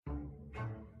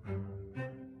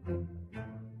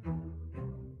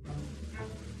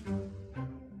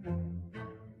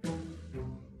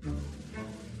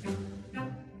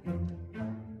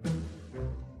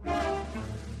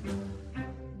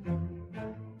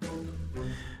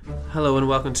Hello and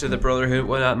welcome to the Brotherhood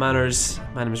Without Manners.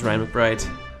 My name is Ryan McBride.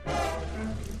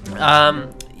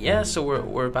 So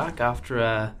we're back after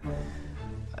a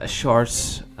short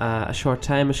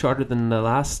time, shorter than the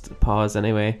last pause.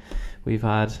 Anyway, we've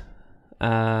had.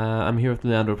 I'm here with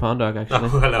Leandro Pondog, actually.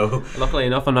 Oh, hello. Luckily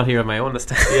enough, I'm not here on my own this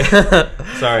time. Yeah.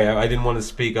 Sorry, I didn't want to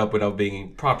speak up without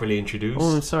being properly introduced.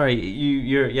 Oh, I'm sorry.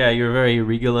 You're very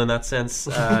regal in that sense.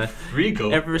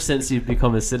 Regal? Ever since you've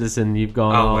become a citizen, you've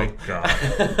gone. Oh my god.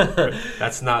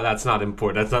 That's not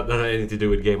important. That's not anything to do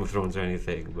with Game of Thrones or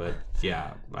anything. But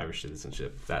yeah, Irish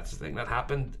citizenship. That's the thing that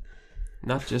happened.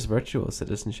 Not just virtual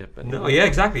citizenship. But no, yeah,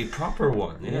 exactly. Proper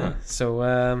one. Yeah.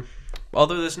 So.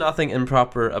 Although there's nothing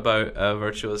improper about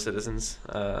virtual citizens.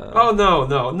 No,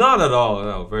 not at all.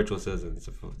 No, Virtual Citizens.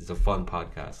 It's a fun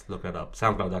podcast. Look it up.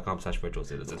 SoundCloud.com/Virtual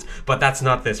Citizens. But that's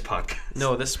not this podcast.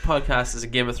 No, this podcast is a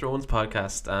Game of Thrones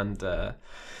podcast, and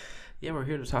we're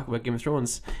here to talk about Game of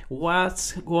Thrones.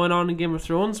 What's going on in Game of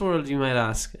Thrones world, you might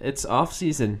ask? It's off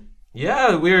season.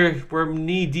 Yeah, we're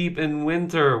knee deep in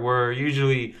winter. We're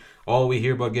usually. All we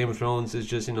hear about Game of Thrones is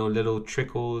just, little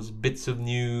trickles, bits of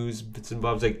news, bits and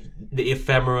bobs, like the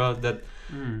ephemera that...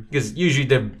 Because usually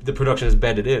the production is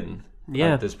bedded in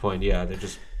at this point. Yeah, they're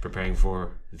just preparing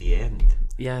for the end.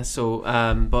 Yeah, so,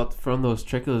 but from those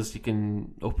trickles, you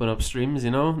can open up streams,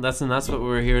 That's what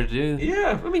we're here to do.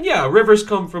 Yeah, rivers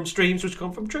come from streams, which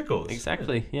come from trickles.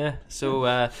 Exactly, yeah.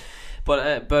 So...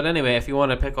 But anyway, if you want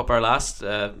to pick up our last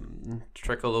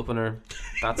trickle opener,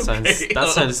 that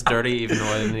sounds dirty, even though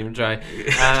I didn't even try.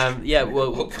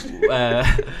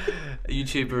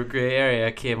 YouTuber Grey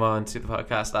Area came on to the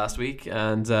podcast last week,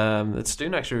 and it's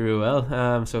doing actually really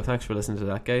well. So thanks for listening to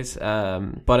that, guys.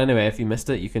 But anyway, if you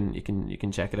missed it, you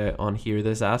can check it out on Hear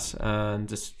This At, and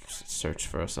just search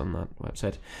for us on that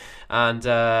website.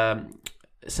 And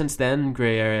since then,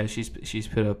 Grey Area, she's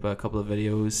put up a couple of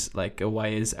videos like why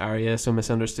is Arya so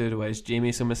misunderstood, why is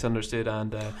Jaime so misunderstood,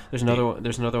 and there's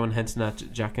another one hinting at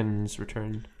Jaqen's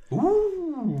return.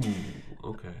 Ooh,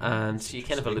 okay. And she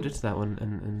kind of alluded to that one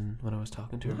in when I was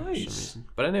talking to her for some Nice. reason.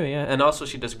 But anyway, yeah, and also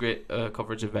she does great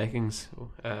coverage of Vikings,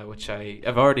 which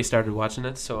I've already started watching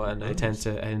it, and I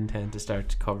intend to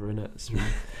start covering it. So.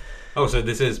 Oh, so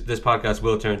this podcast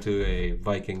will turn to a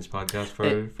Vikings podcast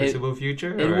for foreseeable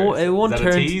future? It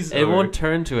won't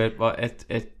turn to it, but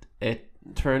it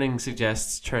turning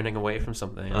suggests turning away from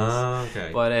something else.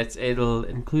 Okay. But it'll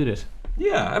include it.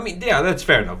 Yeah, that's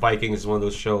fair enough. Vikings is one of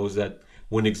those shows that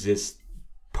wouldn't exist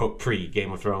pre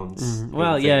Game of Thrones.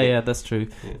 Well, yeah, that's true.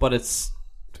 Yeah. But it's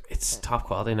top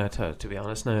quality now. To be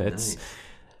honest, now it's. Nice.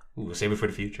 We'll save it for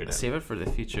the future. Then. Save it for the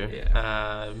future.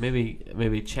 Yeah.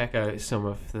 Maybe check out some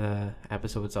of the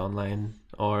episodes online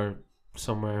or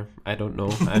somewhere. I don't know.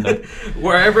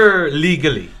 Wherever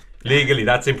legally,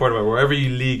 that's important. Wherever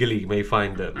you legally may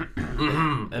find them.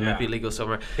 It might be legal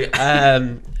somewhere.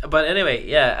 Yeah. But anyway,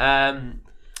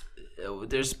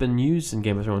 there's been news in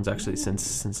Game of Thrones actually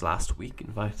since last week.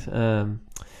 In fact,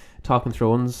 Talking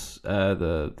Thrones,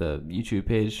 the YouTube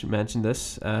page mentioned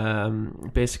this.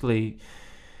 Basically.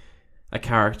 A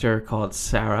character called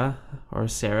Sarah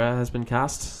has been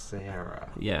cast. Sarah.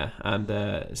 Yeah, and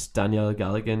it's Danielle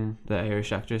Galligan, the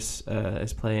Irish actress,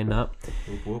 is playing that.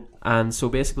 Whoop, whoop. And so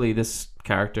basically this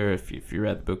character, if you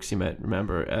read the books, you might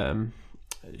remember,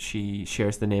 she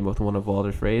shares the name with one of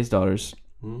Walder Frey's daughters.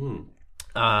 Mm-hmm.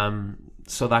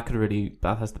 So that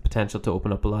has the potential to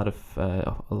open up a lot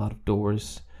of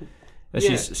doors.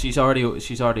 She's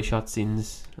already shot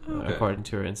scenes according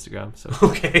to her Instagram. So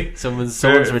someone's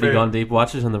really gone deep.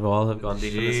 Watchers on the Wall have gone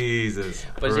deep. Jesus,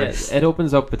 but yeah, it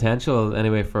opens up potential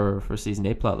anyway for season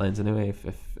 8 plot lines anyway.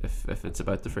 If it's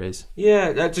about the Freys.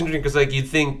 Yeah, that's interesting because you'd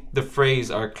think the Freys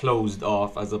are closed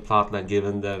off as a plot line,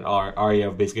 given that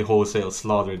Arya basically wholesale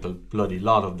slaughtered the bloody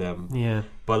lot of them. Yeah,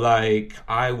 but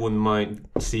I wouldn't mind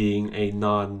seeing a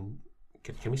non.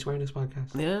 Can we swear in this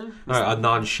podcast? Yeah. A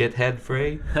non-shithead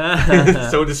Frey,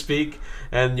 so to speak.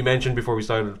 And you mentioned before we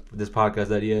started this podcast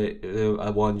that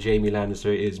Jaime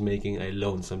Lannister is making a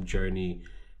lonesome journey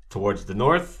towards the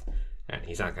north, and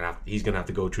he's gonna have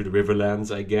to go through the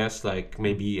Riverlands, I guess. Like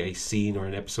maybe a scene or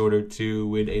an episode or two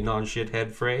with a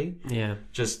non-shithead Frey. Yeah.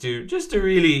 Just to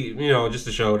really, just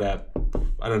to show that,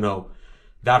 I don't know,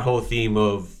 that whole theme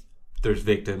of there's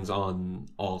victims on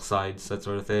all sides, that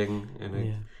sort of thing.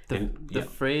 And the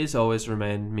Freys always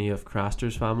remind me of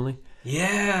Craster's family.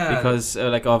 Yeah. Because,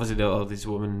 obviously, all these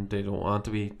women, they don't want to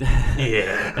be...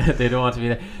 Yeah. They don't want to be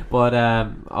there. But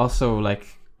also,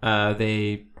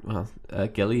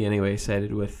 Gilly, anyway,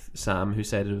 sided with Sam, who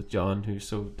sided with Jon, who,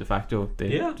 so de facto,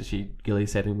 Gilly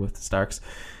siding with the Starks.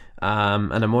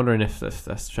 And I'm wondering if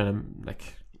that's trying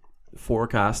to,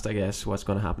 forecast, I guess, what's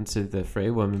going to happen to the Frey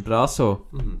woman, but also,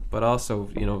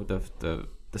 you know, the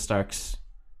Starks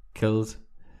killed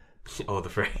all the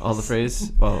Freys. all the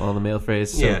Freys, well, all the male Freys.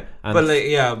 So, Yeah,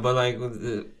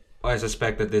 I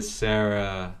suspect that this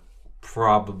Sarah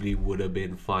probably would have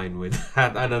been fine with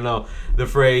that. I don't know. The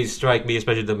Freys strike me,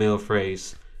 especially the male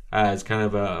Freys, as kind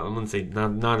of I wouldn't say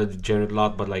not a degenerate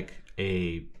lot, but like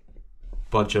a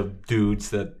bunch of dudes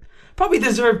that probably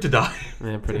deserve to die.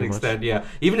 Yeah, to an extent. Yeah,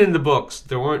 even in the books,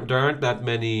 there aren't that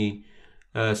many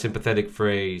sympathetic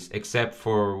Freys, except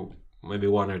for maybe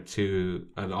one or two,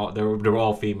 and they're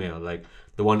all female. Like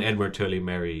the one Edward Tully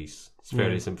marries, it's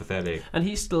fairly sympathetic, and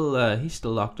he's still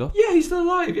locked up. Yeah, he's still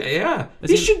alive. Yeah.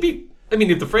 He should be. I mean,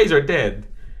 if the Freys are dead,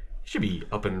 he should be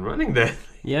up and running then.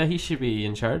 Yeah, he should be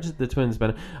in charge of the twins.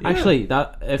 But actually,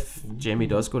 that if Jamie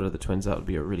does go to the twins, that would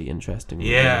be a really interesting.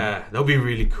 Yeah, that would be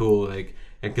really cool. Like,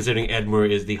 and considering Edmure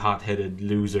is the hot-headed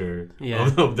loser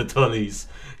of the Tullys,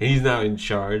 and he's now in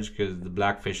charge because the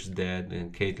Blackfish is dead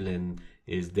and Caitlin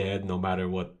is dead, no matter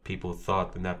what people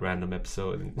thought in that random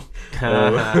episode.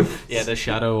 Yeah, the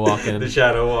shadow walking. The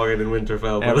shadow walking in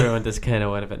Winterfell. Everyone just kind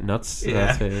of went a bit nuts.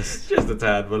 Yeah, just a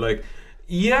tad. But like,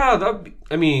 yeah,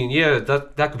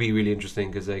 that could be really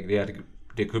interesting because like, yeah,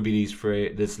 there could be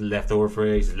this leftover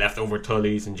Freys, leftover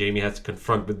Tullys, and Jamie has to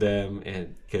confront with them,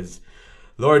 and because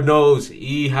Lord knows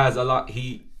he has a lot.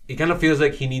 He kind of feels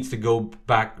like he needs to go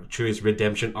back through his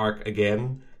redemption arc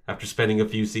again. After spending a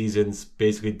few seasons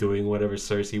basically doing whatever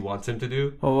Cersei wants him to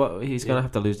do. Well, he's going to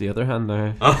have to lose the other hand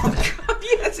now. Oh, God,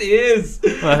 yes, he is.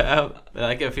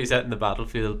 Like if he's out in the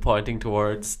battlefield pointing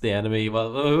towards the enemy,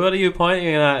 well, what are you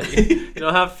pointing at? You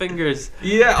don't have fingers.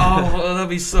 Yeah, oh, that'd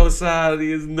be so sad.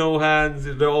 He has no hands.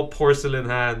 They're all porcelain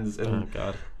hands. And,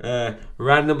 oh, God.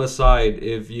 Random aside,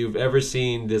 if you've ever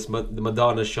seen the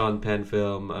Madonna Sean Penn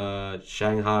film,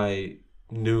 Shanghai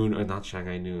Noon, or not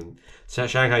Shanghai Noon,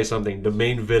 Shanghai something, the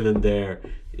main villain there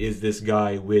is this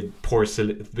guy with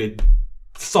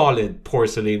solid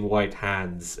porcelain white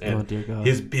hands, and dear God.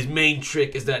 his main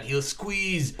trick is that he'll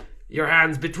squeeze your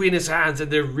hands between his hands, and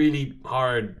they're really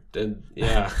hard, and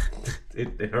yeah,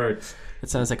 it hurts. It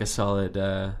sounds like a solid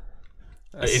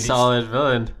solid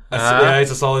villain. Yeah,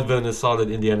 it's a solid villain, a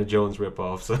solid Indiana Jones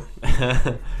ripoff. So.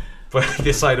 But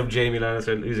the side of Jamie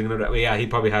Lannister losing another, yeah, he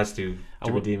probably has to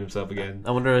redeem himself again.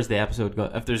 I wonder if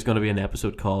there's going to be an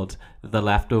episode called The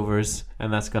Leftovers,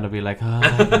 and that's going to be like,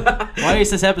 why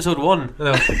is this episode 1?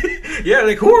 No. Yeah,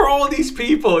 like who are all these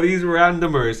people? These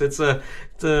randomers. It's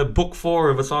a book 4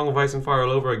 of A Song of Ice and Fire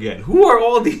all over again. Who are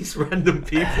all these random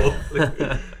people?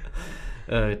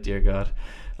 Oh dear God.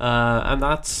 And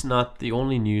that's not the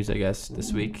only news, I guess,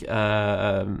 this week.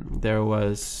 There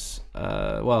was.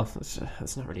 Well,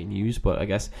 it's not really news, but I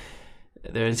guess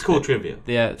it's cool trivia.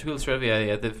 Yeah, it's cool trivia.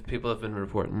 Yeah, people have been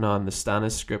reporting on the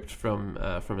Stannis script from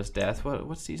his death.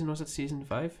 What season was it? Season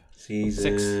 5?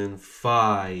 Season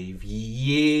 5.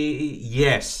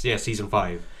 Yes, season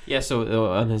 5. Yeah,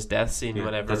 so on his death scene,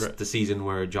 whenever that's the season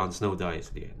where Jon Snow dies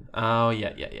at the end. Oh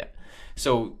yeah.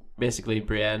 So basically,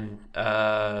 Brienne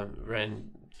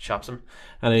chops him,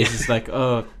 and he's just like,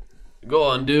 oh. Go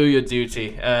on, do your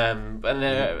duty. And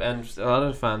a lot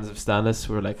of fans of Stannis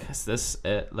were like, "Is this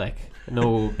it?" Like,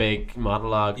 no big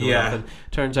monologue. Nothing.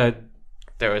 Turns out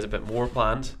there was a bit more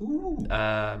planned. Ooh.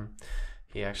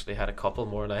 He actually had a couple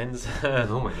more lines.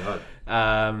 Oh my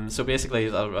God. So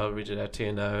basically, I'll read it out to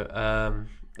you now.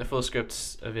 The full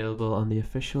script's available on the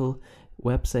official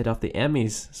website of the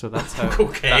Emmys. So that's how.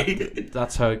 Okay.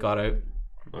 That's how it got out.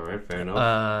 All right, fair enough.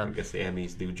 I guess the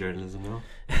Emmys do journalism now.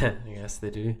 Yes, they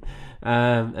do.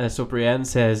 So Brienne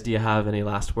says, "Do you have any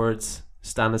last words?"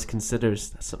 Stannis considers.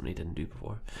 That's something he didn't do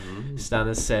before.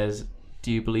 Stannis says,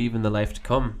 "Do you believe in the life to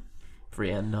come?"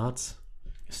 Brienne nods.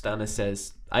 Stannis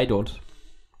says, "I don't.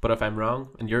 But if I'm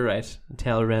wrong and you're right,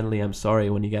 tell Renly I'm sorry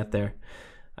when you get there.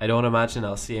 I don't imagine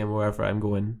I'll see him wherever I'm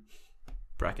going."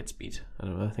 Brackets beat. I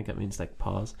don't know. I think that means like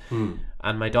pause.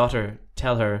 And my daughter,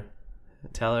 tell her.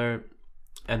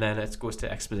 And then it goes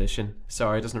to exposition.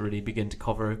 Sorry doesn't really begin to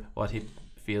cover what he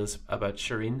feels about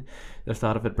Shireen. The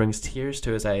thought of it brings tears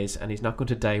to his eyes, and he's not going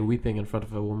to die weeping in front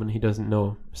of a woman he doesn't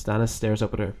know. Stannis stares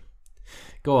up at her.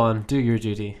 Go on, do your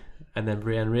duty. And then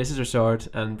Brienne raises her sword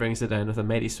and brings it down with a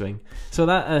mighty swing. So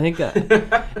that, I think that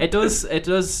it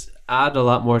does add a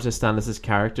lot more to Stannis'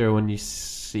 character when you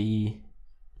see,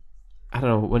 I don't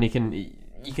know, when you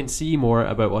can see more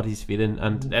about what he's feeling,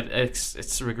 and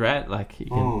it's regret, like you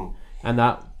can. And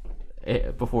that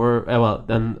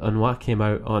and what came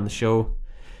out on the show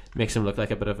makes him look like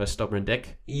a bit of a stubborn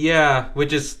dick. Yeah,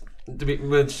 which is to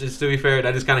be fair,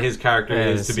 that is kind of his character,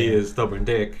 is to be a stubborn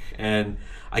dick, and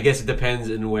I guess it depends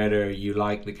on whether you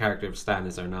like the character of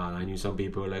Stannis or not. I knew some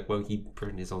people were like, well, he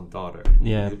burned his own daughter.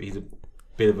 Yeah, he's a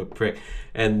bit of a prick,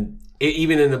 and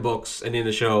even in the books and in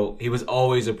the show, he was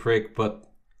always a prick, but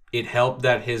it helped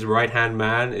that his right hand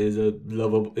man is a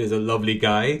lovely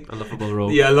guy, a lovable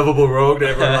rogue. Yeah, a lovable rogue that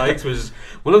everyone likes, which is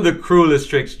one of the cruelest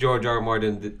tricks George R. R.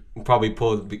 Martin probably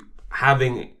pulled,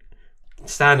 having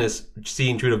Stannis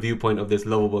seen through the viewpoint of this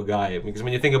lovable guy. Because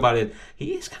when you think about it,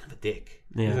 he is kind of a dick,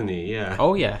 isn't he? Yeah.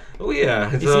 Oh yeah.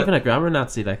 He's even a grammar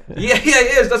Nazi, like. Yeah, he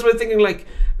is. That's what I'm thinking. Like,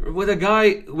 would a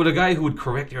guy who would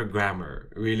correct your grammar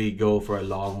really go for a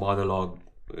long monologue,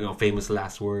 famous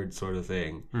last word sort of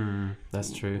thing?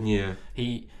 That's true. Yeah.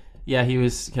 He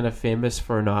was kind of famous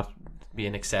for not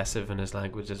being excessive in his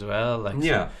language as well. Like,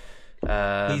 yeah.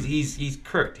 He's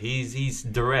curt. He's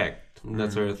direct. And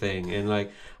that sort of thing, and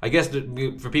like I guess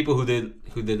for people who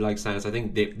did like Stannis, I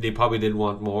think they probably did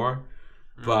want more,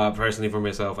 but personally for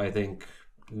myself, I think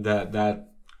that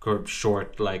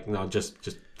short, like, no,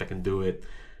 just I can do it,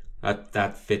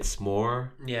 that fits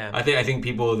more. Yeah, I think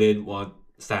people did want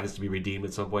Stannis to be redeemed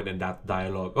at some point, and that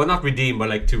dialogue, or not redeemed, but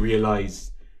like to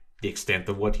realize the extent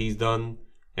of what he's done,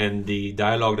 and the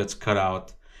dialogue that's cut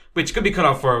out, which could be cut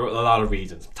out for a lot of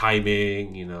reasons,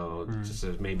 timing, just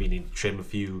maybe need to trim a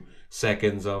few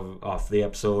seconds of the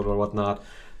episode or whatnot,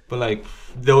 but like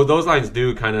those lines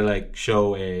do kind of like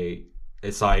show a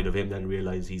side of him, then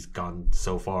realize he's gone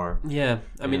so far.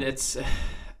 I mean, it's,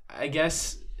 I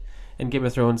guess in Game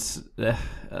of Thrones,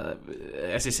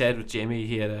 as I said with Jaime,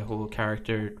 he had a whole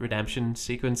character redemption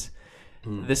sequence.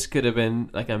 This could have been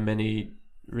like a mini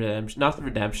redemption, not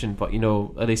redemption, but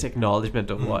at least acknowledgement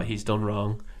of what he's done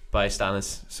wrong by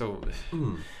Stannis. So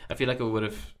I feel like it would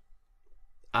have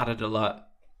added a lot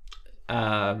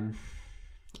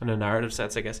in a narrative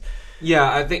sense, I guess.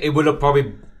 Yeah, I think it would have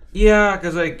probably... Yeah,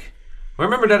 because like... I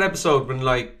remember that episode when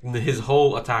like his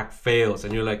whole attack fails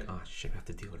and you're like, oh shit, we have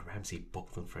to deal with Ramsay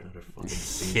Bolton for another fucking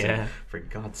season. Yeah. For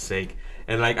God's sake.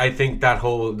 And like, I think that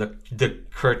whole... The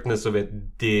curtness of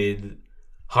it did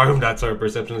harm that sort of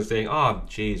perception of saying, oh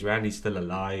jeez, Randy's still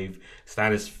alive,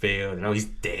 Stannis failed, and now he's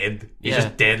dead. He's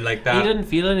just dead like that. He didn't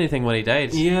feel anything when he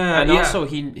died. Yeah. And also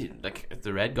he like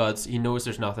the Red Gods, he knows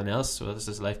there's nothing else, so this is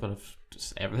his life going to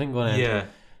just everything going to end. Yeah.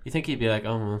 You think he'd be like,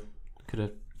 oh well, could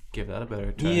have give that a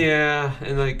better try. Yeah,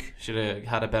 and like should have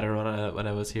had a better run at it when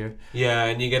I was here. Yeah,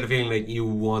 and you get a feeling like you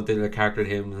wanted a character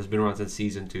him who's been around since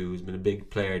season 2, who's been a big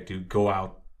player, to go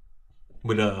out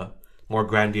with a more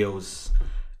grandiose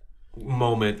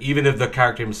moment, even if the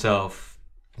character himself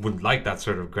wouldn't like that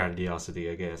sort of grandiosity,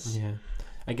 I guess. Yeah,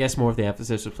 I guess more of the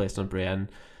emphasis was placed on Brienne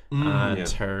and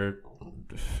her,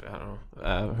 I don't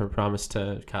know, her promise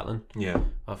to Catelyn. Yeah,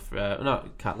 of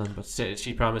not Catelyn, but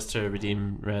she promised to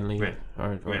redeem Renly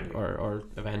or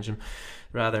avenge him,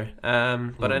 rather.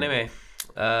 But anyway,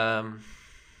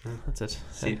 that's it.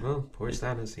 See, well, poor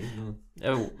Stannis.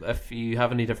 If you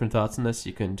have any different thoughts on this,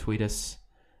 you can tweet us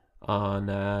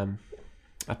on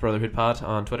at Brotherhood Pod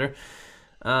on Twitter,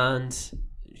 and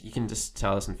you can just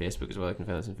tell us on Facebook as well. You can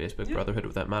find us on Facebook, Brotherhood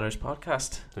Without Manners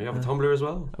Podcast. Do we have a Tumblr as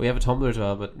well? We have a Tumblr as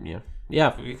well, but yeah,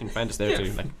 you can find us there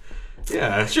too. Like,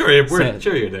 yeah, sure, you're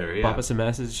there. Yeah. Pop us a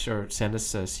message or send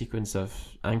us a sequence of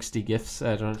angsty gifs.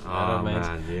 I don't mind.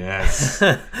 Man, yes.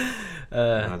 They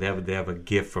have a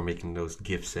gift for making those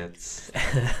gift sets.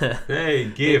 Hey,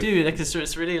 gift. They do. Like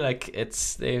it's really like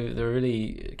they're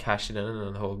really cashing in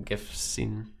on the whole gift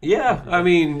scene. Yeah, I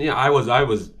mean, I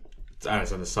was.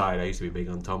 As on the side, I used to be big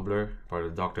on Tumblr, part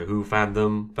of the Doctor Who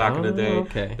fandom back in the day.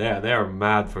 Okay. They are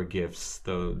mad for gifs.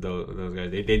 Those guys,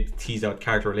 they tease out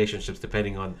character relationships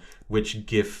depending on which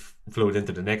gif flowed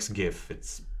into the next gif.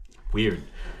 It's weird.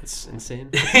 It's insane.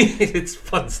 It's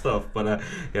fun stuff, but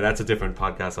that's a different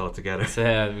podcast altogether.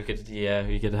 So, we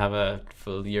could have a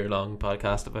full year-long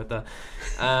podcast about that.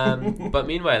 But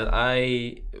meanwhile,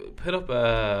 I put up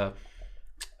a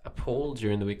poll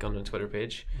during the week on the Twitter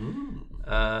page.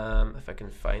 If I can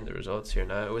find the results here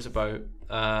now. It was about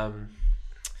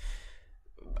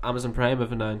Amazon Prime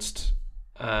have announced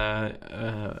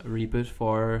a reboot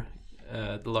for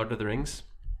The Lord of the Rings.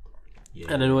 Yeah.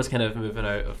 And I know it's kind of moving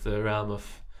out of the realm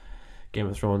of Game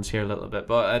of Thrones here a little bit,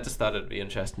 but I just thought it'd be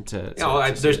interesting to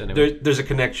there's a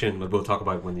connection, but we'll talk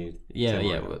about it when you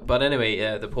but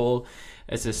anyway, the poll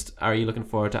is just, are you looking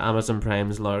forward to Amazon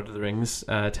Prime's Lord of the Rings?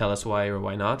 Tell us why or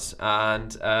why not.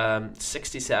 And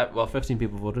 15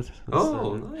 people voted.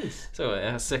 Nice. So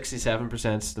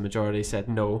 67%, the majority, said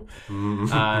no, and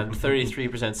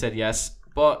 33% said yes.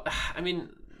 But I mean,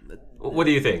 What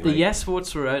do you think? The yes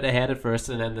votes were out ahead at first,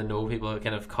 and then the no people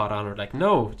kind of caught on. Were like,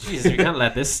 no, Jesus, we can't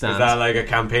let this stand. Is that like a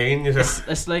campaign?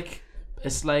 It's like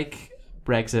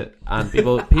Brexit and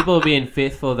people being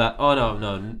faithful that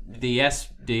no, the yes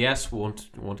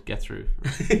won't get through.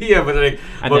 Yeah, but like,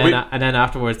 and then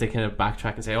afterwards they kind of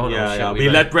backtrack and say, we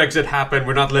let Brexit happen.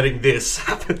 We're not letting this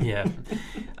happen. Yeah.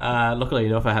 Luckily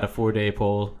enough, I had a 4-day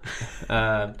poll.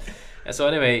 So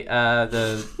anyway,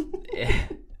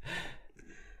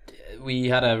 we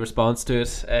had a response to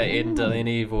it. Aidan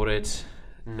Delaney voted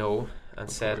no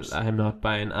and said, I'm not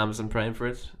buying Amazon Prime for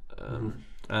it.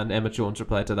 And Emmett Jones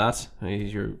replied to that.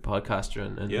 He's your podcaster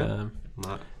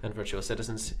and Virtual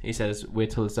Citizens. He says,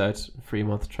 wait till it's out, free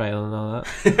month trial and all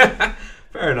that.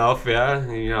 Fair enough, yeah.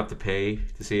 You don't have to pay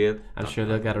to see it. I'm sure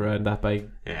they'll get around that by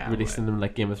releasing them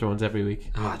like Game of Thrones every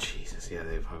week. Oh, Jesus, yeah.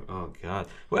 Oh, God.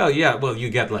 Well, yeah, you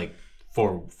get like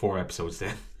four episodes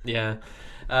then. Yeah.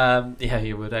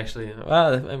 You would actually.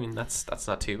 Well, I mean, that's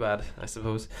not too bad, I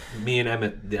suppose. Me and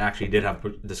Emmett actually did have a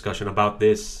discussion about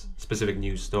this specific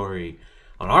news story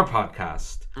on our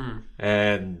podcast,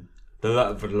 and for the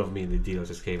love of me, the deal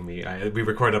just came to me. We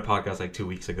recorded a podcast like 2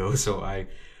 weeks ago, so I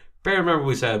barely remember what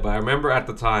we said, but I remember at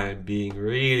the time being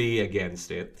really against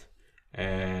it,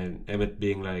 and Emmett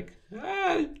being like,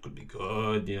 it could be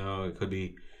good, it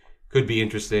could be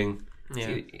interesting. Yeah.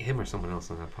 See, him or someone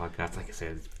else on that podcast, like I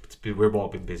said, we've all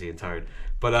been busy and tired.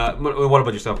 But what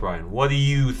about yourself, Brian? What do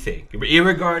you think,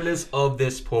 irregardless of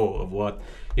this poll, of what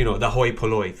the hoi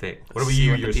polloi thing? What about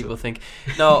you yourself? People think?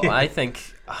 No, I think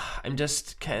I'm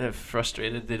just kind of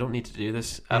frustrated. They don't need to do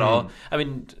this at all. I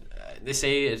mean, they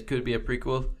say it could be a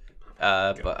prequel,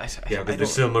 but because the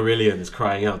Silmarillion is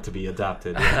crying out to be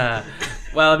adapted.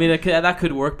 Well, I mean, that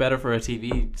could work better for a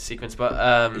TV sequence, but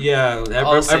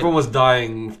everyone was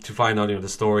dying to find out the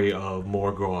story of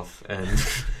Morgoth and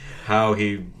how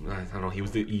he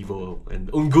was the evil, and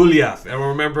Ungoliath. I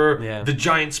remember the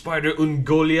giant spider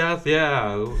Ungoliath.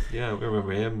 Yeah, we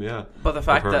remember him. Yeah, but the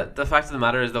fact of the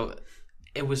matter is, though,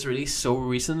 it was released so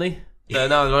recently. No,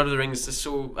 Lord of the Rings is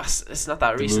it's not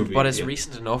that recent, movie, but it's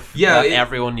recent enough that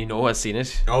everyone has seen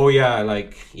it. Oh yeah,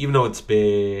 like even though it's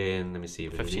been, let me see,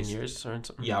 15 years or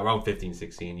something. Yeah, around 15,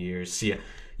 16 years. Yeah,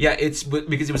 it's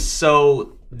because it was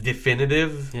so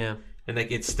definitive. Yeah. And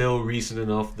like it's still recent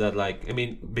enough that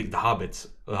the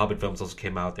Hobbit films also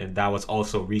came out, and that was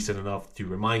also recent enough to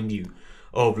remind you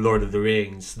of Lord of the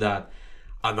Rings, that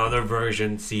another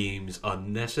version seems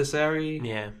unnecessary.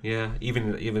 Yeah.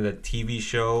 Even the TV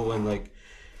show, and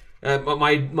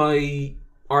my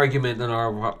argument on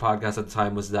our podcast at the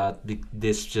time was that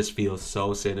this just feels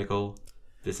so cynical.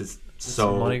 This is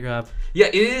so money grab. Yeah,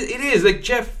 it is like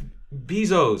Jeff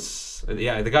Bezos,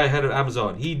 the guy head of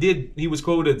Amazon. He was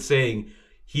quoted saying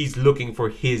he's looking for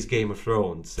his Game of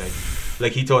Thrones.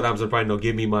 Like he told Amazon Prime, "No,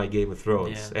 give me my Game of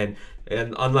Thrones." Yeah.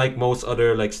 And unlike most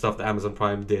other stuff that Amazon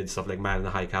Prime did, stuff like Man in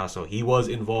the High Castle, he was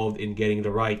involved in getting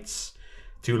the rights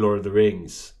to Lord of the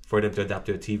Rings for them to adapt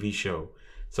to a TV show.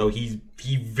 So he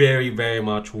very, very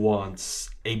much wants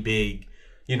a big,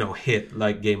 hit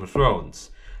like Game of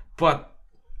Thrones. But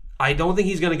I don't think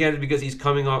he's going to get it because he's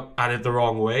coming up at it the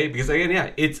wrong way. Because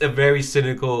again, it's a very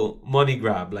cynical money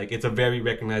grab. It's a very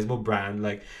recognizable brand.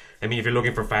 If you're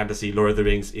looking for fantasy, Lord of the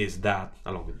Rings is that,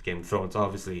 along with Game of Thrones,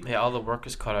 obviously. Yeah, all the work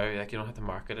is cut out. You don't have to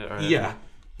market it or anything. Yeah.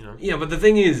 Yeah, but the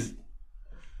thing is,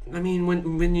 when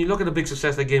you look at a big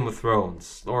success like Game of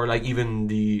Thrones, or even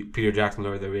the Peter Jackson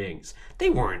Lord of the Rings, they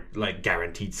weren't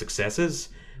guaranteed successes.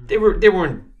 They were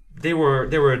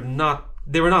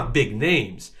not big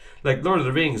names. Lord of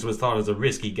the Rings was thought as a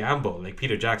risky gamble.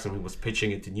 Peter Jackson, who was pitching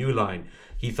it to New Line,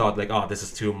 he thought this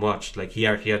is too much. He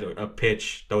actually had a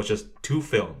pitch that was just 2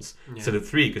 films instead of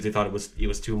 3, because he thought it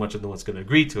was too much and no one's going to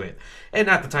agree to it. And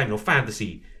at the time,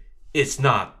 fantasy, it's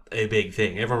not a big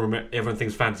thing. Everyone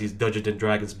thinks fantasy is Dungeons and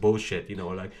Dragons bullshit.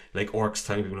 Like orcs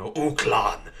telling people,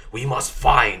 "Uklan, we must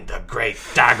find the great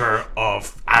dagger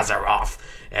of Azeroth."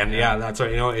 And that's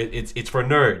right. It's for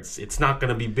nerds. It's not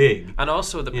going to be big. And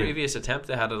also, the previous attempt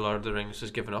they had at Lord of the Rings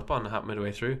was given up on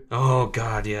midway through. Oh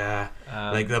God, yeah.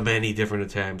 The many different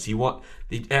attempts.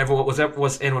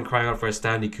 Was anyone crying out for a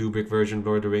Stanley Kubrick version of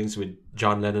Lord of the Rings with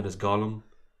John Lennon as Gollum?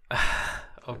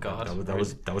 Oh God,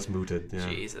 that was mooted. Yeah.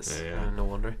 Jesus, no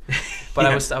wonder. But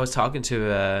I was talking to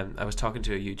a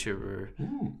YouTuber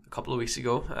a couple of weeks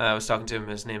ago. I was talking to him.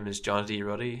 His name is John D.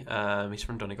 Ruddy. He's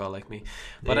from Donegal, like me.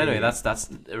 But anyway, that's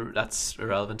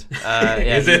irrelevant.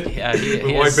 Is it?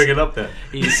 Why bring it up then?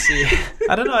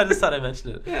 I don't know. I just thought I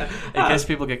mentioned it. Yeah. In case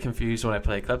people get confused when I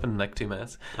play a clip in 2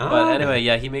 minutes. But anyway,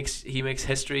 he makes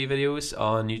history videos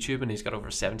on YouTube, and he's got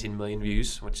over 17 million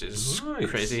views, which is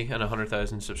crazy, and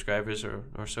 100,000 subscribers or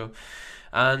so.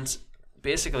 And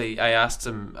basically, I asked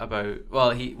him about.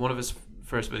 Well, one of his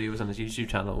first videos on his YouTube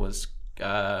channel was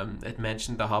it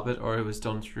mentioned The Hobbit, or it was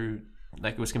done through,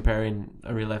 like, it was comparing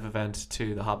a real life event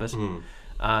to The Hobbit.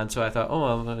 And so I thought,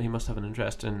 oh well, he must have an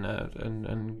interest in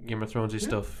Game of Thronesy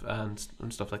stuff and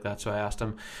stuff like that. So I asked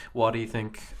him, what do you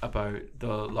think about the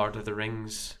Lord of the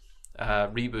Rings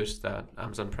reboot that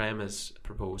Amazon Prime has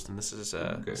proposed? And this is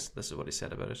this is what he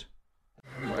said about it.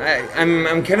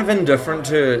 I'm kind of indifferent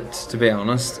to it, to be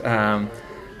honest. I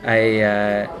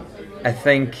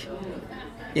think,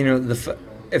 you know,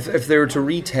 if they were to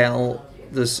retell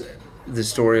the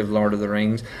story of Lord of the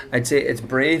Rings, I'd say it's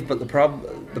brave, but the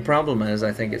problem is,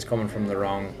 I think it's coming from the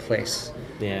wrong place.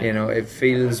 Yeah. You know, it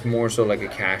feels more so like a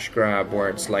cash grab, where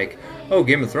it's like, oh,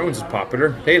 Game of Thrones is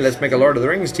popular, hey, let's make a Lord of the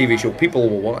Rings TV show, people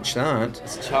will watch that.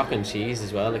 It's chalk and cheese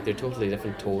as well, like they're totally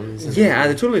different tones. Yeah,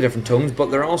 they're totally different tones,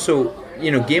 but they're also, you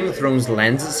know, Game of Thrones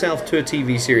lends itself to a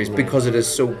TV series because it is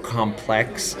so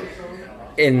complex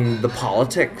in the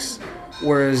politics,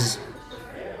 whereas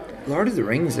Lord of the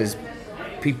Rings is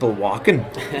people walking.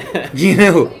 You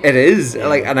know, it is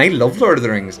like, and I love Lord of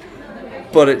the Rings,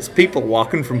 but it's people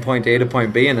walking from point A to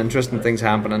point B and interesting things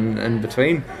happening in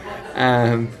between.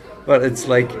 But it's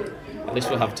like, at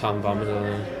least we'll have Tom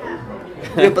Bombadil.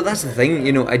 yeah, but that's the thing,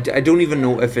 you know, I don't even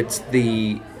know if it's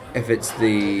the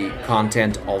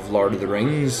content of Lord of the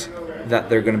Rings that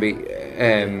they're going to be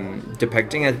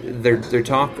depicting it. They're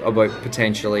talk about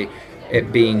potentially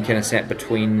it being kind of set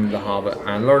between The Hobbit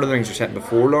and Lord of the Rings, or set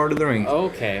before Lord of the Rings.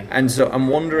 Okay. And so I'm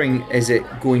wondering, is it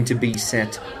going to be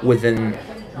set within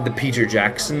the Peter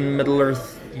Jackson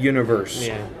Middle-earth universe,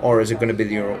 or is it going to be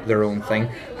their own thing?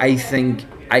 I think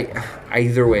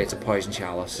either way, it's a poison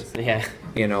chalice. Yeah.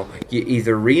 You know, you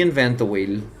either reinvent the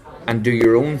wheel and do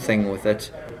your own thing with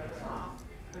it,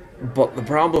 but the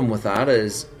problem with that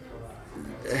is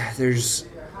there's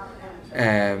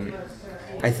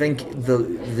I think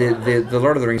the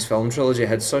Lord of the Rings film trilogy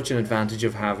had such an advantage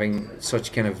of having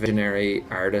such kind of visionary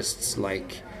artists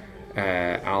like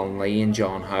Alan Lee and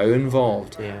John Howe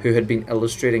involved, who had been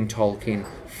illustrating Tolkien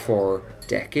for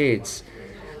decades.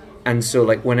 And so,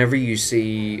 like, whenever you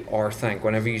see Orthanc,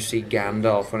 whenever you see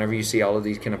Gandalf, whenever you see all of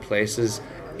these kind of places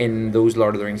in those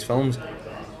Lord of the Rings films,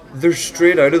 they're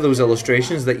straight out of those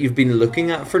illustrations that you've been looking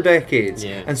at for decades.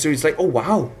 And so it's like, oh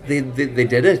wow, they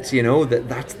did it, you know,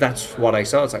 that's what I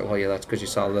saw. It's like, well, yeah, that's because you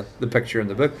saw the picture in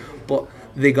the book, but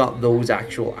they got those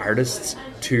actual artists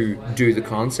to do the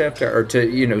concept, or to,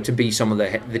 you know, to be some of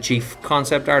the chief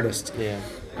concept artists.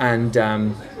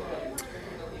 And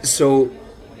so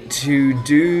to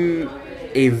do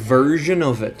a version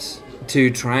of it, to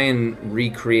try and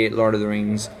recreate Lord of the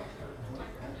Rings,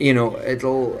 you know,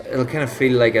 it'll kind of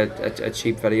feel like a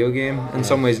cheap video game in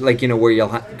some ways, like, you know, where you'll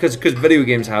because video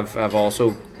games have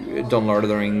also done Lord of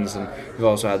the Rings, and we've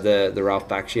also had the Ralph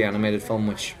Bakshi animated film,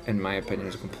 which in my opinion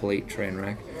is a complete train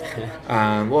wreck.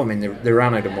 Well, I mean, they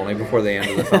ran out of money before the end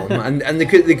of the film, and they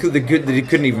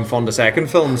couldn't even fund a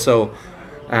second film, so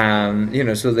you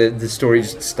know, so the story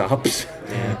just stops.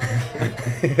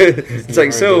 It's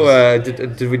like, so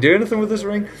did we do anything with this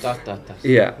ring?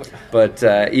 Yeah, but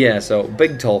yeah, so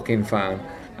big Tolkien fan,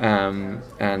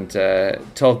 and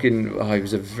Tolkien, he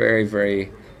was a very,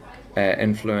 very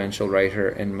influential writer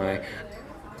in my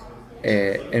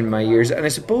years, and I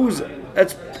suppose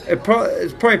it's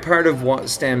probably part of what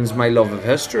stems my love of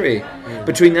history.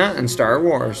 Between that and Star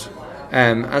Wars,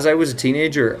 as I was a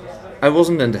teenager, I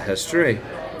wasn't into history,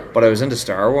 but I was into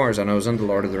Star Wars, and I was into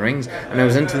Lord of the Rings, and I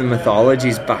was into the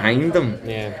mythologies behind them.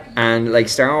 And like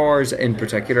Star Wars in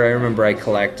particular, I remember I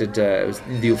collected it was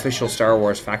the official Star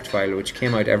Wars fact file, which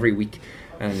came out every week,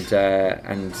 and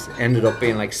ended up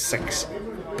being like 6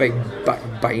 big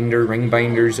ring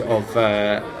binders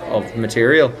of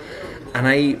material. And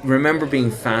I remember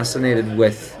being fascinated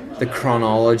with the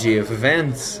chronology of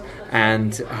events,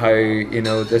 and how, you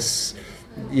know, this,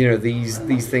 you know, these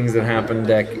things that happened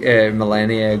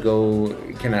millennia ago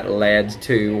kind of led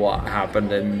to what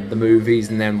happened in the movies,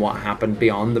 and then what happened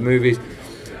beyond the movies.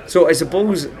 So I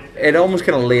suppose it almost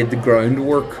kind of laid the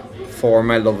groundwork for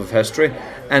my love of history.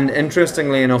 And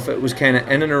interestingly enough, it was kind of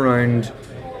in and around,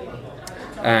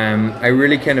 I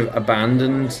really kind of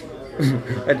abandoned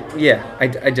I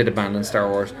did abandon Star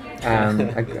Wars.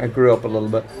 I grew up a little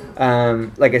bit.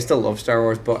 Like, I still love Star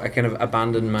Wars, but I kind of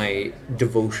abandoned my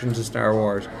devotion to Star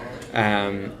Wars,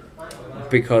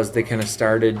 because they kind of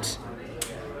started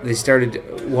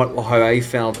how I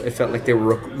felt. It felt like they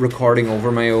were recording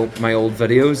over my old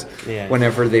videos.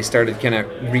 Whenever they started kind of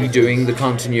redoing the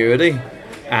continuity,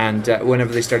 and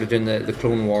whenever they started doing the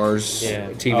Clone Wars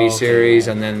TV series,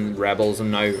 and then Rebels, and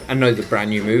now the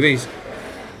brand new movies.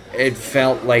 it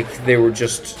felt like they were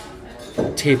just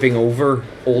taping over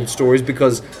old stories,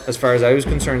 because as far as I was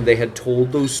concerned, they had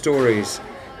told those stories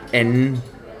in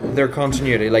their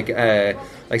continuity. Like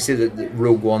say the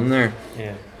Rogue One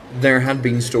there had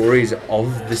been stories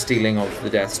of the stealing of the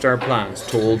Death Star plans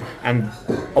told, and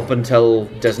up until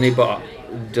Disney bought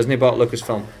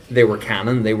Lucasfilm, they were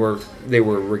canon. They were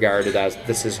regarded as,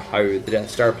 this is how the Death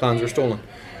Star plans were stolen.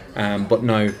 But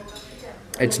now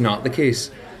it's not the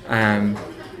case.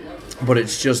 But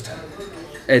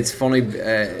it's funny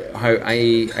how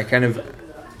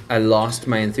I lost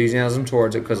my enthusiasm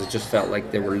towards it, because it just felt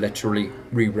like they were literally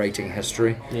rewriting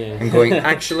history and going,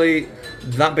 actually,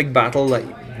 that big battle that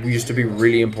used to be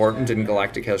really important in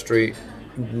galactic history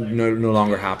no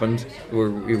longer happened.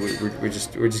 We're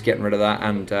just getting rid of that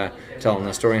and telling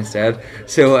the story instead.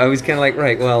 So I was kind of like,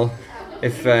 right, well,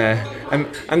 if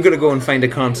I'm going to go and find a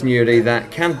continuity that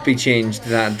can't be changed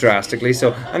that drastically,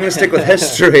 so I'm going to stick with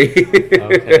history.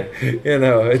 Okay.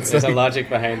 There's a logic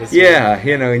behind it. Yeah,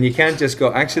 and you can't just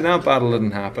go, actually that battle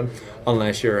didn't happen,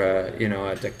 unless you're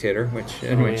a dictator, which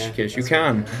case you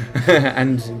can,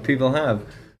 and people have.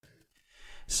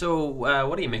 So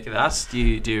what do you make of that? Do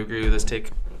you agree with this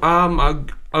take? I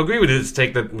agree with his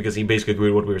take, that because he basically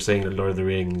agreed with what we were saying, that Lord of the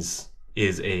Rings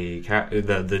is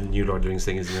the new Lord of the Rings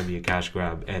thing is going to be a cash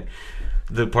grab. And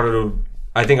the part of the,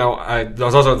 I think there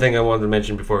was also a thing I wanted to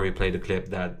mention before we played the clip,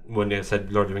 that when they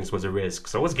said Lord of the Rings was a risk,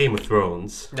 so was Game of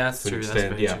Thrones. That's true. That's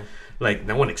very true. Like,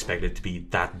 no one expected it to be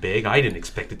that big. I didn't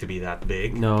expect it to be that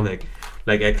big. No. Like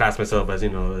I class myself as, a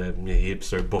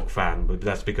hipster book fan, but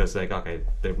that's because, like, okay,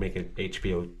 they're making an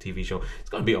HBO TV show. It's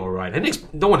going to be alright.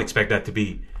 And no one expect that to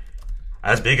be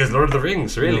as big as Lord of the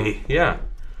Rings, really. No. Yeah.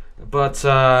 But,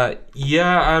 I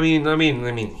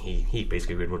mean, he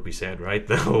basically read what we said, right?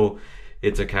 The whole,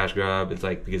 it's a cash grab. It's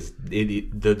like, because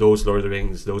those Lord of the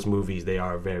Rings, those movies, they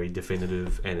are very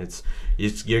definitive, and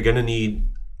you're gonna need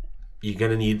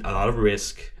a lot of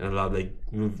risk and a lot of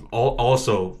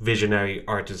also visionary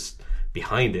artists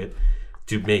behind it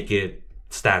to make it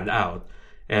stand out,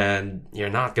 and you're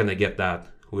not gonna get that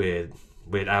with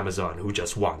Amazon, who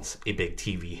just wants a big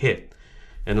TV hit.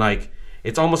 And like,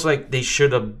 it's almost like they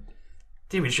should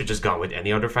just gone with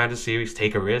any other fantasy series,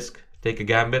 take a risk, take a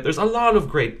gambit. There's a lot of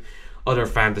great other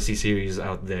fantasy series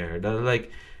out there that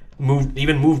like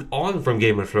moved on from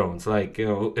Game of Thrones. Like, if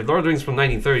Lord of the Rings from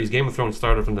 1930s, Game of Thrones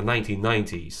started from the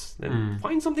 1990s. Then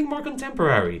find something more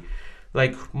contemporary,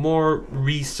 like more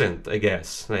recent, I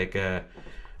guess. Like, I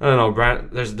don't know,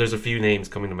 there's a few names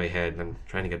coming to my head, and I'm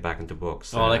trying to get back into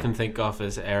books. All I can think of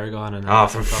is Aragon.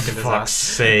 And for fuck's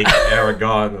sake,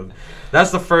 Aragon.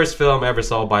 That's the first film I ever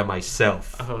saw by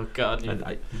myself. Oh God!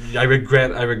 I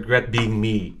regret being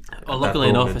me. Well, luckily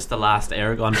enough, it's the last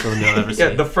Aragon film you'll ever see.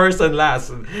 Yeah, the first and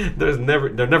last. There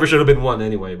never should have been one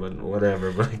anyway, but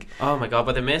whatever. But like, oh my God!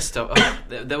 But they missed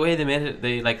the way they made it.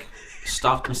 They like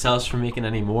stopped themselves from making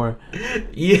any more.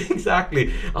 Yeah,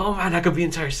 exactly. Oh man, that could be an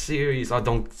entire series. Oh,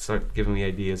 don't start giving me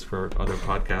ideas for other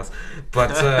podcasts.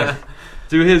 But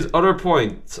to his other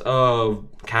point of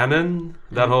canon,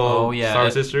 that whole Star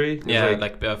Wars history. Yeah,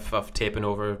 like of taping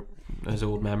over his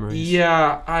old memories.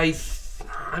 Yeah,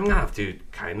 I'm gonna have to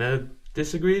kind of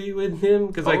disagree with him,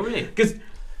 because because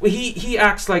he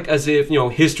acts like as if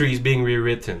history is being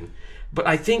rewritten, but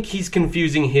I think he's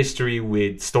confusing history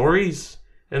with stories.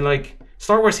 And like,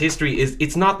 Star Wars history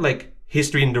it's not like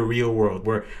history in the real world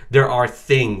where there are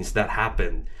things that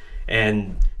happen,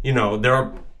 and there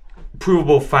are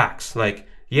provable facts. Like,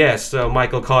 yes,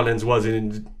 Michael Collins was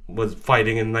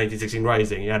fighting in 1916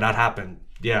 Rising. Yeah, that happened.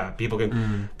 Yeah, people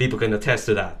can attest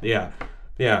to that. Yeah,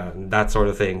 that sort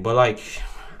of thing. But like,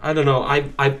 I don't know.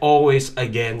 I'm always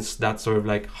against that sort of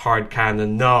like hard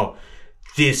canon. No,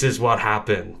 this is what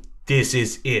happened. This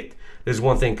is it. There's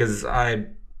one thing, because I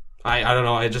don't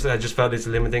know. I just felt it's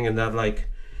limiting, in that like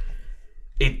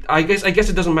I guess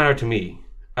it doesn't matter to me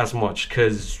as much,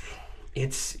 because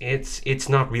it's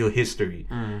not real history.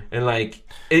 And like,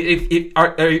 if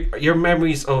your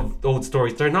memories of old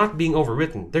stories, they're not being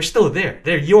overwritten. They're still there.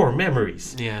 They're your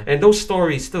memories. Yeah. And those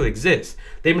stories still exist.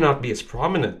 They may not be as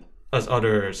prominent as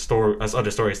other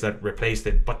stories that replaced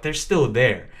it, but they're still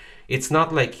there. It's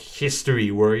not like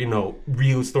history where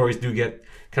real stories do get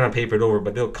kind of papered over,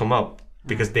 but they'll come up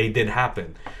because they did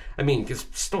happen. I mean, because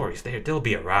stories, they'll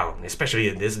be around. Especially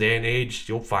in this day and age,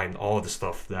 you'll find all the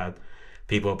stuff that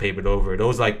people papered over.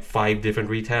 Those like 5 different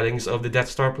retellings of the Death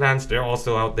Star plans, they're all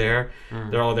still out there.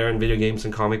 They're all there in video games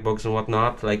and comic books and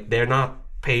whatnot. Like, they're not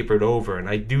papered over. And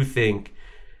I do think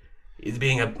it's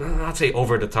being not say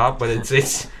over the top, but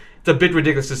it's a bit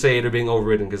ridiculous to say they're being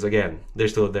overwritten, because again, they're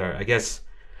still there. I guess,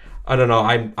 I don't know.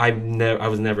 I'm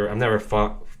never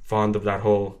fond of that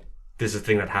whole this is a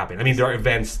thing that happened. I mean, there are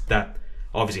events that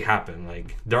obviously happen.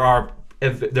 Like there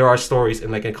are stories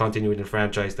in like a continuing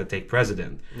franchise that take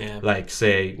precedent. Yeah. Like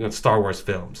say Star Wars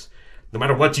films. No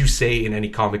matter what you say in any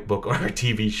comic book or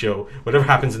TV show, whatever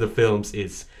happens in the films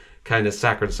is kind of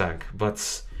sacrosanct.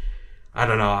 But I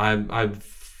don't know.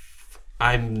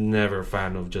 I'm never a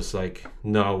fan of just like,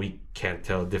 no, we can't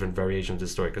tell different variations of the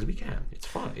story, because we can. It's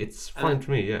fun. It's fun for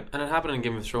me, yeah. And it happened in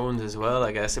Game of Thrones as well,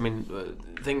 I guess. I mean,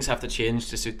 things have to change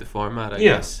to suit the format, I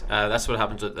guess. That's what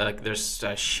happens with, like, there's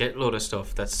a shitload of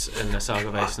stuff that's in the Song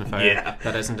of Ice and Fire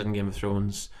that isn't in Game of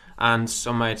Thrones. And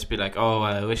some might be like, oh,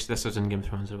 I wish this was in Game of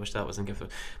Thrones, I wish that was in Game of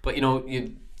Thrones. But, you know,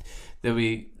 they'll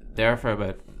be there for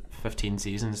about 15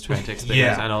 seasons trying to explain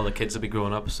it, and all the kids will be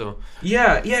growing up, so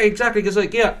yeah, exactly, because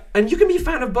like, and you can be a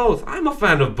fan of both. I'm a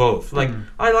fan of both. Like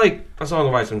I like A Song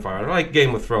of Ice and Fire, I like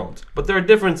Game of Thrones, but there are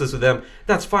differences with them.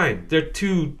 That's fine. They're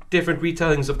two different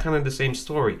retellings of kind of the same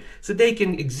story, so they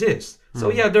can exist. So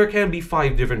yeah, there can be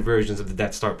 5 different versions of the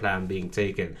Death Star plan being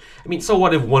taken. I mean, so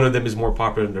what if one of them is more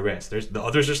popular than the rest? The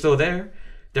others are still there.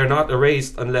 They're not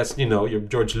erased unless, you know, you're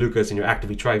George Lucas and you're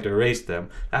actively trying to erase them.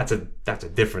 That's a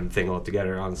different thing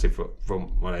altogether, honestly, from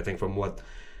what I think, from what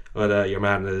your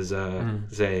man is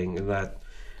saying. That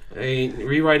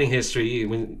rewriting history,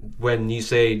 when he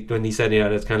said,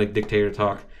 that's kind of dictator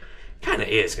talk, kind of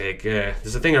is. Like,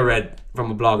 there's a thing I read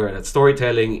from a blogger that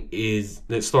storytelling is,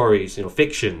 that stories, you know,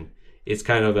 fiction, it's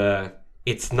kind of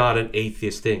it's not an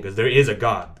atheist thing, because there is a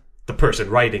God. The person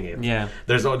writing it. Yeah.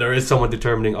 There is someone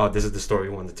determining, this is the story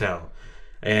we want to tell.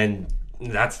 And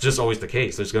that's just always the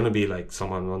case. There's going to be like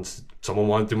someone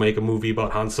wanted to make a movie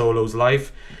about Han Solo's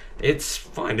life. It's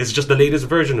fine. It's just the latest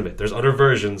version of it. There's other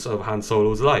versions of Han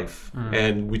Solo's life.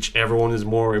 And whichever one is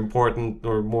more important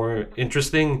or more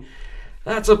interesting,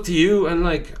 that's up to you. And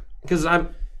like, because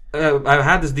I've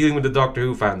had this dealing with the Doctor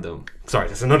Who fandom. Sorry,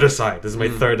 that's another side. This is my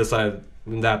third side.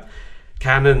 In that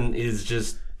canon is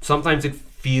just, sometimes it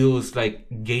feels like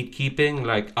gatekeeping,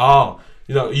 like,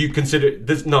 you know, you consider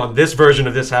this, no, this version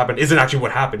of this happened isn't actually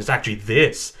what happened, it's actually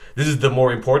this is the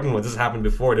more important one, this happened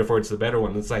before, therefore it's the better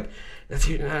one. It's like, that's,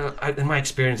 in my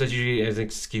experience, that's usually as an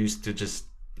excuse to just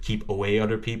keep away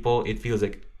other people. It feels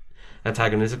like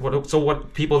antagonistic. So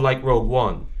what, people like Rogue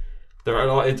One,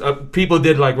 people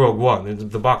did like Rogue One,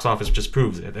 the box office just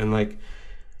proves it, and like,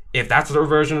 if that's their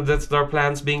version of their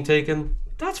plans being taken,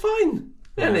 that's fine.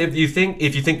 And if you think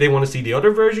they want to see the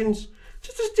other versions,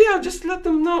 just let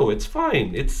them know. It's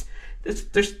fine.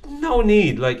 There's no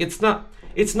need. Like, it's not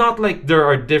like there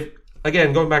are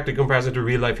again, going back to comparison to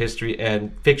real life history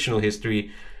and fictional history,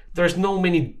 there's no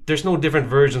different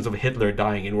versions of Hitler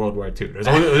dying in World War II.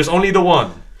 There's only the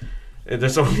one.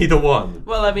 There's only the one.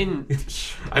 Well, I mean,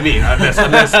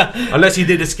 unless he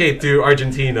did escape to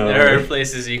Argentina. There are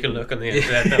places you can look on the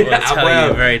internet that will tell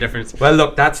you very different. Well,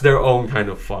 look, that's their own kind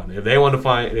of fun. If they want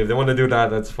to do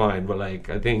that, that's fine. But like,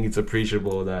 I think it's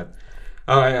appreciable that.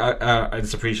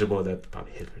 It's appreciable that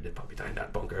probably Hitler did probably die in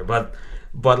that bunker.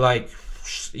 But like,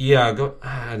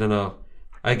 I don't know.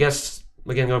 I guess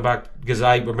again, going back, because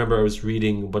I remember I was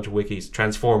reading a bunch of wikis.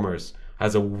 Transformers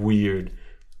has a weird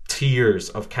tiers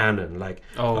of canon, like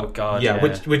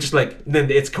which is like,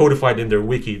 then it's codified in their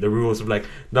wiki, the rules of like,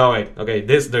 no wait, okay,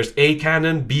 there's A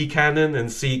canon, B canon, and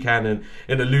C canon,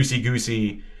 and a loosey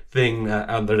goosey thing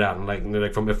under that, and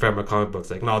like from ephemera comic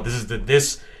books, like, no, this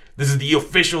is the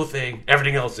official thing,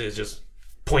 everything else is just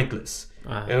pointless.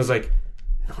 And it was like,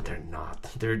 no, they're not.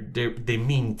 They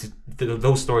mean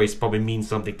those stories probably mean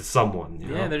something to someone. You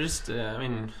know? They're just. I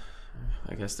mean,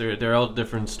 I guess they're all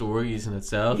different stories in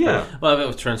itself. Yeah. Well,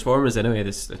 with Transformers anyway,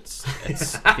 it's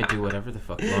you can do whatever the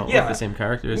fuck you want with the same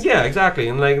characters. Yeah, exactly.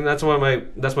 And like, that's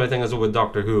my thing is with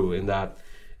Doctor Who, in that,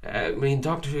 I mean,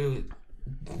 Doctor Who,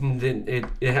 it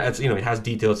has, you know, it has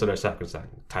details that are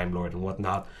sacrosanct, Time Lord and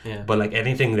whatnot. Yeah. But like,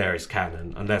 anything there is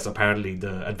canon, unless apparently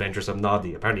the Adventures of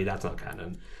Noddy, apparently that's not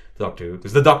canon. Doctor Who,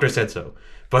 because the Doctor said so.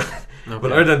 But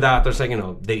other than that, there's like, you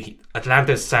know,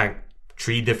 Atlantis sank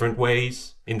 3 different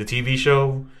ways in the TV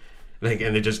show, like,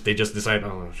 and they just decide,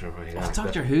 sure.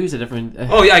 Doctor Who's a different.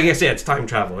 I guess it's time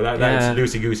travel. That's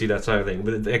loosey goosey, that sort of thing.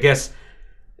 But I guess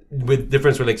with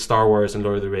difference with like Star Wars and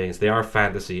Lord of the Rings, they are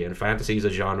fantasy, and fantasy is a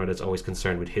genre that's always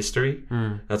concerned with history.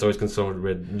 That's always concerned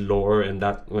with lore, and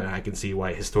that, well, I can see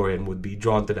why a historian would be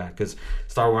drawn to that, because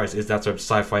Star Wars is that sort of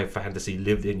sci-fi fantasy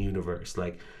lived-in universe.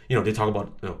 Like, you know, they talk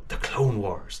about, you know, the Clone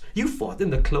Wars. You fought in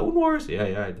the Clone Wars?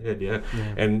 Yeah, I did, yeah.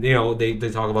 And, you know, they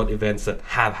talk about events that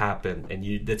have happened, and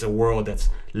it's a world that's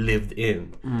lived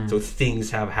in. So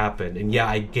things have happened. And yeah,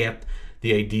 I get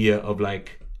the idea of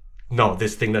like, no,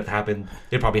 this thing that happened,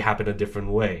 it probably happened a different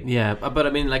way. Yeah, but I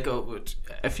mean, like,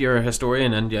 if you're a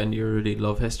historian and you really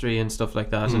love history and stuff like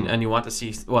that, and you want to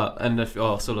see, well, and if you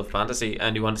also love fantasy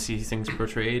and you want to see things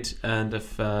portrayed, and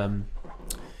if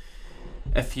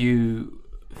you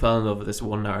fell in love with this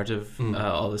one narrative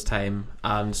all this time,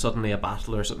 and suddenly a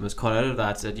battle or something was cut out of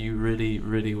that you really,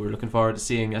 really were looking forward to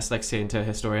seeing, it's like saying to a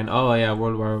historian, oh yeah,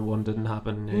 World War I didn't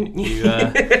happen. You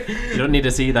don't need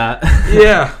to see that.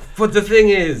 Yeah, but the thing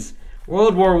is,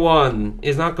 World War I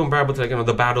is not comparable to, like,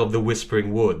 the Battle of the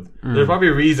Whispering Wood. There's probably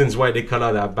reasons why they cut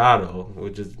out that battle,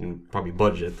 which is probably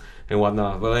budget and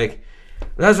whatnot. But, like,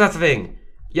 that's the thing.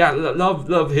 Yeah,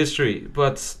 love history,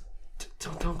 but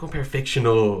don't compare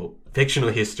fictional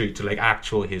history to, like,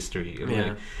 actual history.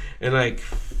 And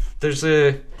there's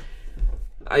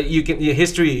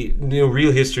history,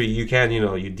 real history. You can,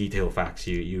 you detail facts.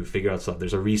 You figure out stuff.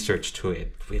 There's a research to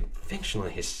it. With fictional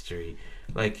history,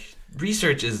 like,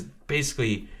 research is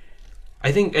basically,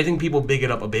 I think people big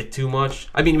it up a bit too much.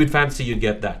 I mean, with fantasy, you'd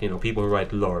get that, people who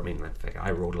write lore. I mean, like,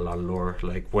 I wrote a lot of lore,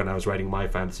 like, when I was writing my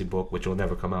fantasy book, which will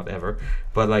never come out ever.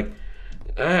 But, like,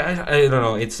 I don't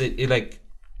know. Like,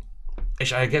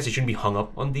 I guess it shouldn't be hung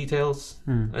up on details.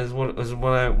 As what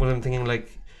I'm thinking.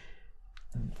 Like,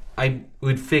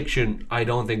 with fiction, I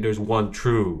don't think there's one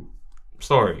true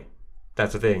story.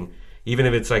 That's the thing. Even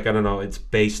if it's, like, I don't know, it's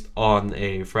based on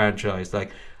a franchise.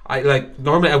 Like,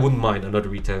 normally I wouldn't mind another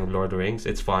retelling of Lord of the Rings.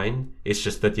 It's fine. It's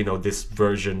just that, this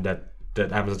version that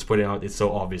Amazon's putting out is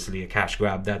so obviously a cash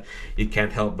grab that it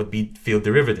can't help but feel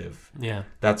derivative. Yeah.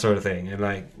 That sort of thing. And,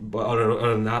 like, but other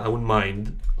than that, I wouldn't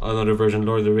mind another version of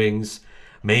Lord of the Rings.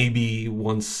 Maybe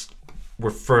once we're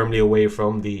firmly away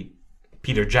from the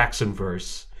Peter Jackson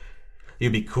verse,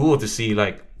 it'd be cool to see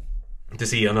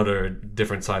another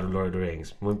different side of Lord of the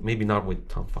Rings. Well, maybe not with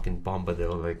Tom fucking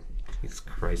Bombadil, like, Jesus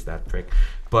Christ, that prick.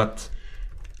 But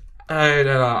I don't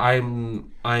know,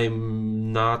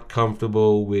 I'm not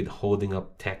comfortable with holding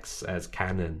up texts as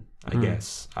canon, I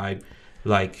guess.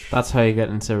 That's how you get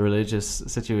into religious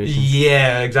situations.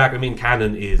 Yeah, exactly. I mean,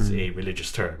 canon is a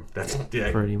religious term. That's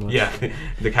pretty much. Yeah,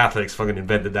 the Catholics fucking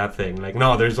invented that thing. Like,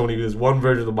 no, there's one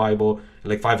version of the Bible, and,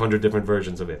 like, 500 different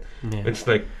versions of it. Yeah. It's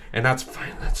like, and that's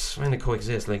fine. That's fine to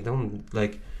coexist. Like, don't,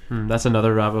 like. That's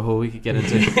another rabbit hole we could get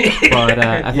into. But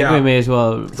I think we may as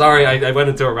well. Sorry, I went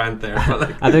into a rant there. But,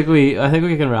 like, I think we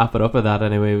can wrap it up with that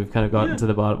anyway. We've kind of gotten to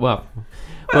the bottom. Well,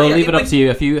 leave it up to you.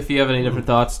 If you have any different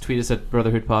thoughts, tweet us at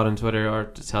Brotherhood Pod on Twitter, or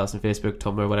tell us on Facebook,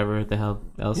 Tumblr, whatever the hell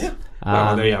else. Yeah.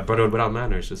 Brotherhood Without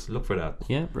Manners. Just look for that.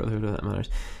 Yeah, Brotherhood Without Manners.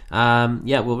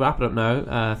 We'll wrap it up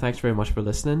now. Thanks very much for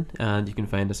listening, and you can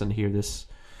find us and hear this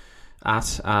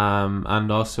at and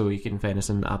also you can find us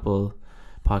in Apple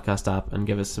Podcast app and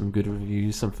give us some good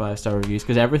reviews, some 5-star reviews,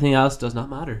 because everything else does not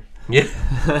matter. Yeah.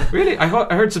 Really? I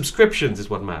heard subscriptions is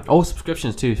what matters. Oh,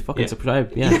 subscriptions too. Fucking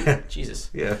subscribe. Yeah.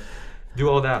 Jesus. Yeah. Do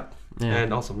all that. Yeah.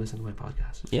 And also listen to my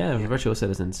podcast. Yeah, Virtual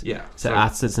Citizens. Yeah. So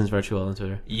at Citizens Virtual on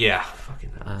Twitter. Yeah.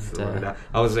 Fucking that.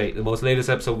 I would say the most latest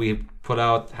episode we put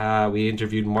out, we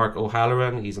interviewed Mark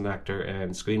O'Halloran. He's an actor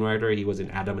and screenwriter. He was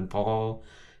in Adam and Paul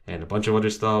and a bunch of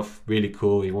other stuff. Really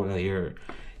cool. You want to hear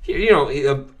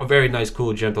a very nice,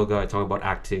 cool, gentle guy talking about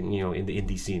acting, in the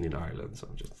indie scene in Ireland. So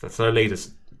that's our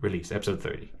latest release, episode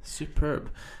 30. Superb.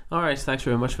 All right, thanks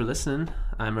very much for listening.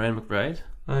 I'm Ryan McBride.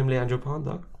 I'm Leandro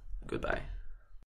Pondock. Goodbye.